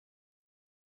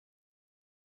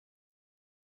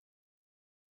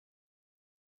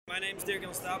My name is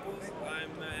Dirk-Jan Stapel.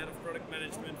 I'm head of product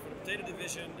management for the potato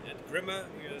division at Grimme.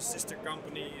 We're a sister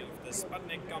company of the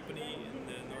Spudnik company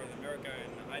in North America,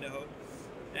 in Idaho.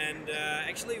 And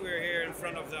actually we're here in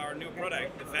front of our new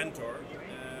product, the Ventor.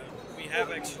 We have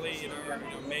actually in our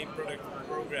main product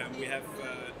program, we have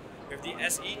the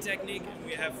SE technique, and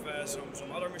we have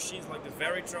some other machines like the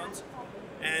Veritrons.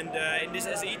 And in this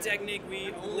SE technique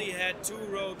we only had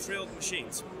 2-row trilled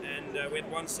machines, and we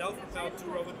had one self-propelled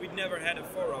 2-row, but we never had a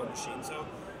 4-row machine. So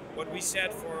what we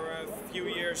said for a few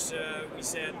years, a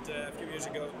few years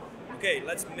ago, okay,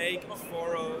 let's make a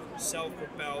 4-row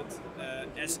self-propelled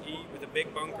SE with a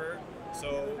big bunker,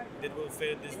 so it will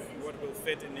fit. This is what will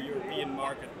fit in the European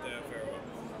market very well.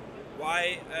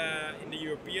 Why in the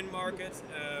European market?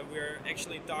 We're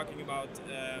actually talking about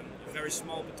very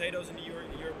small potatoes in the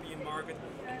European market,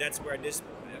 and that's where this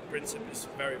principle is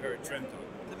very trimmed on.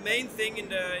 The main thing in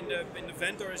the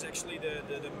Ventor is actually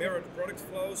the mirrored product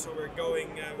flow. So we're going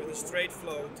with a straight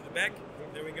flow to the back,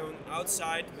 then we're going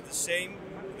outside with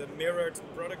the mirrored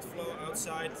product flow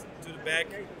outside to the back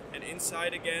and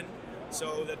inside again,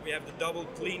 so that we have the double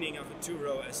cleaning of a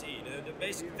 2-row SE. The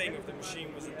basic thing of the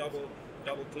machine was a double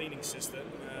cleaning system.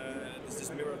 This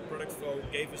mirrored product flow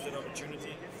gave us that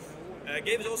opportunity.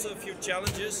 Gave us also a few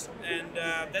challenges, and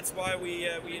that's why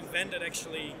we invented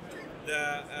actually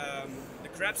the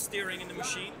crab steering in the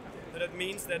machine. So that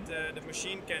means that the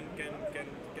machine can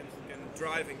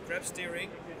drive in crab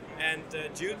steering, and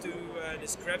due to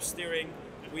this crab steering,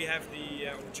 we have the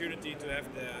opportunity to have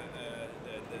the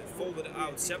folded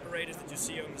out separators that you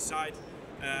see on the side,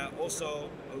 also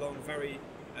along very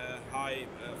high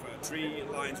tree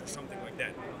lines or something like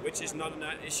that, which is not an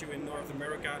issue in North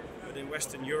America, but in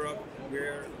Western Europe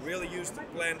we're really used to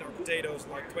plant our potatoes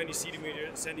like 20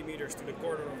 centimeters to the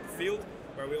corner of the field,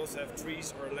 where we also have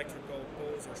trees or electrical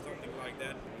poles or something like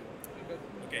that.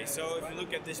 Okay, so if you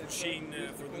look at this machine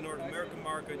for the North American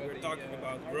market, we're talking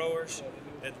about growers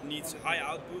that needs high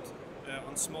output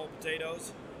on small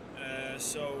potatoes,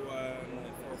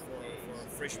 for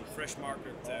fresh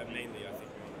market mainly, I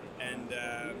think. And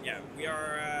yeah, we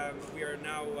are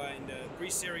now in the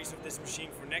pre-series of this machine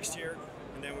for next year,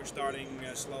 and then we're starting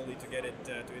slowly to get it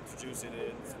to introduce it.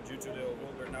 Due to the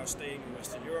world, we're now staying in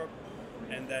Western Europe,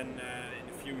 and then in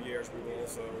a few years we will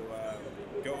also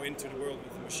go into the world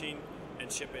with the machine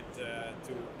and ship it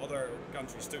to other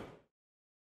countries too.